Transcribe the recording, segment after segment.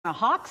The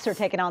Hawks are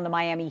taking on the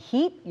Miami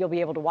Heat. You'll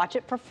be able to watch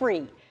it for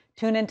free.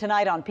 Tune in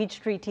tonight on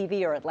Peachtree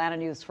TV or Atlanta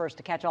News First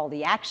to catch all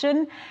the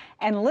action.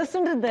 And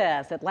listen to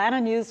this.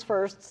 Atlanta News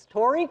First's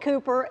Tori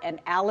Cooper and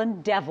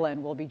Alan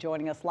Devlin will be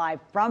joining us live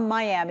from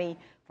Miami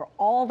for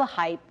all the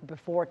hype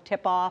before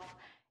tip-off.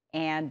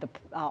 And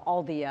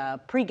all the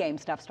pregame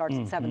stuff starts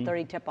at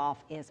 7:30. Tip-off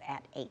is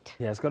at 8.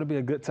 Yeah, it's going to be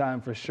a good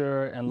time for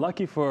sure. And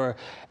lucky for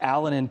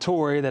Alan and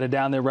Tori that are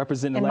down there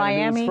representing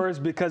Atlanta News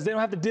First, because they don't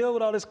have to deal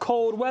with all this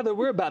cold weather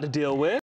we're about to deal with.